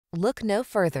Look no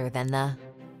further than the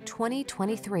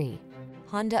 2023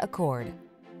 Honda Accord.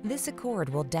 This Accord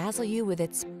will dazzle you with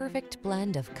its perfect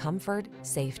blend of comfort,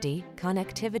 safety,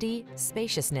 connectivity,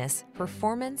 spaciousness,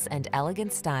 performance, and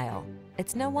elegant style.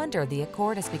 It's no wonder the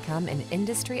Accord has become an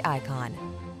industry icon.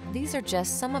 These are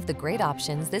just some of the great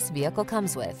options this vehicle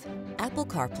comes with: Apple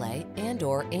CarPlay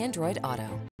and/or Android Auto,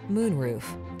 moonroof,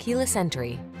 keyless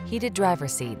entry, heated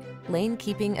driver's seat, lane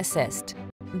keeping assist,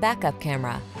 backup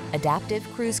camera, adaptive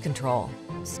cruise control,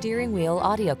 steering wheel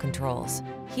audio controls,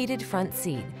 heated front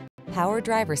seat, power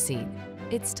driver's seat.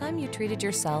 It's time you treated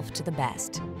yourself to the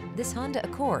best. This Honda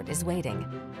Accord is waiting.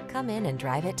 Come in and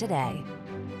drive it today.